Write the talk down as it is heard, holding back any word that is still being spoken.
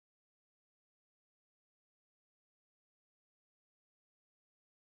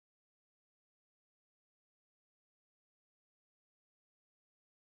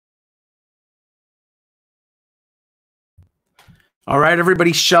All right,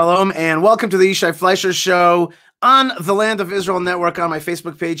 everybody, shalom, and welcome to the Yishai Fleisher Show on the Land of Israel Network on my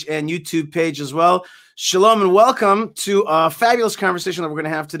Facebook page and YouTube page as well. Shalom and welcome to a fabulous conversation that we're going to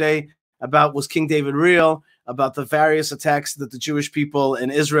have today about was King David real, about the various attacks that the Jewish people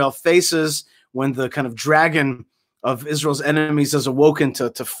in Israel faces when the kind of dragon of Israel's enemies has awoken to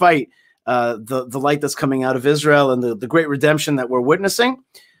fight the light that's coming out of Israel and the great redemption that we're witnessing.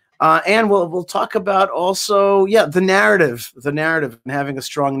 And we'll talk about also, the narrative and having a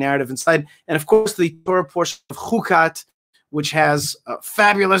strong narrative inside. And of course, the Torah portion of Chukat, which has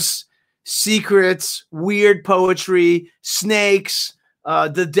fabulous secrets, weird poetry, snakes,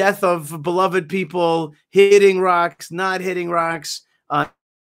 the death of beloved people, hitting rocks, not hitting rocks,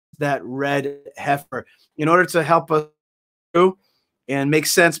 that red heifer. In order to help us through and make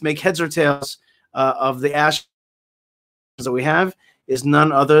sense, make heads or tails of the ashes that we have, is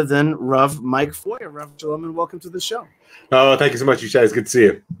none other than Rav Mike Feuer. Rav, shalom, and welcome to the show. Oh, thank you so much, Yishai. It's good to see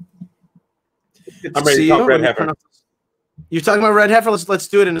you. I'm ready to talk red heifer. You're talking about red heifer? Let's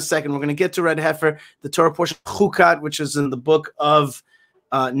do it in a second. We're going to get to red heifer, the Torah portion of Chukat, which is in the book of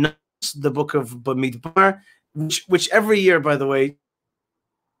the book of Bamidbar, which every year, by the way,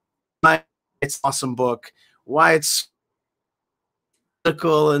 it's an awesome book. Why it's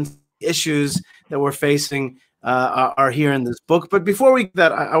critical and issues that we're facing are here in this book. But before we get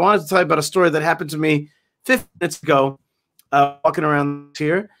that, I wanted to tell you about a story that happened to me 15 minutes ago, walking around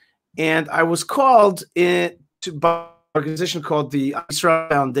here, and I was called in by an organization called the Israel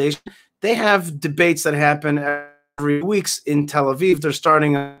Foundation. They have debates that happen every weeks in Tel Aviv. They're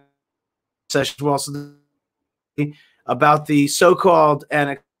starting a session as well, so about the so-called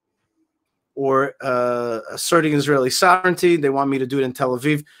annex or asserting Israeli sovereignty. They want me to do it in Tel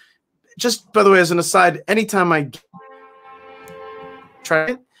Aviv. Just, by the way, as an aside, anytime I try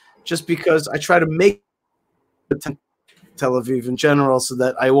it, just because I try to make Tel Aviv in general so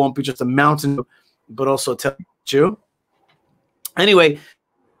that I won't be just a mountain, but also a Jew. Anyway,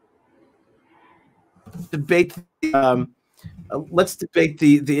 let's debate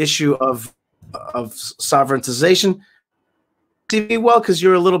the issue of sovereigntization. See me well, because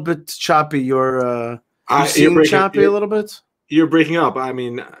you're a little bit choppy. You're choppy a little bit. You're breaking up. I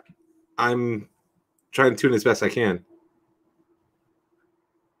mean, I'm trying to tune as best I can.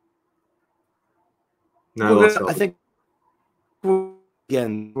 I think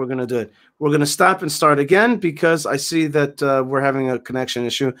again we're going to do it. We're going to stop and start again because I see that we're having a connection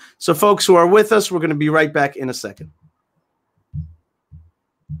issue. So folks who are with us, we're going to be right back in a second.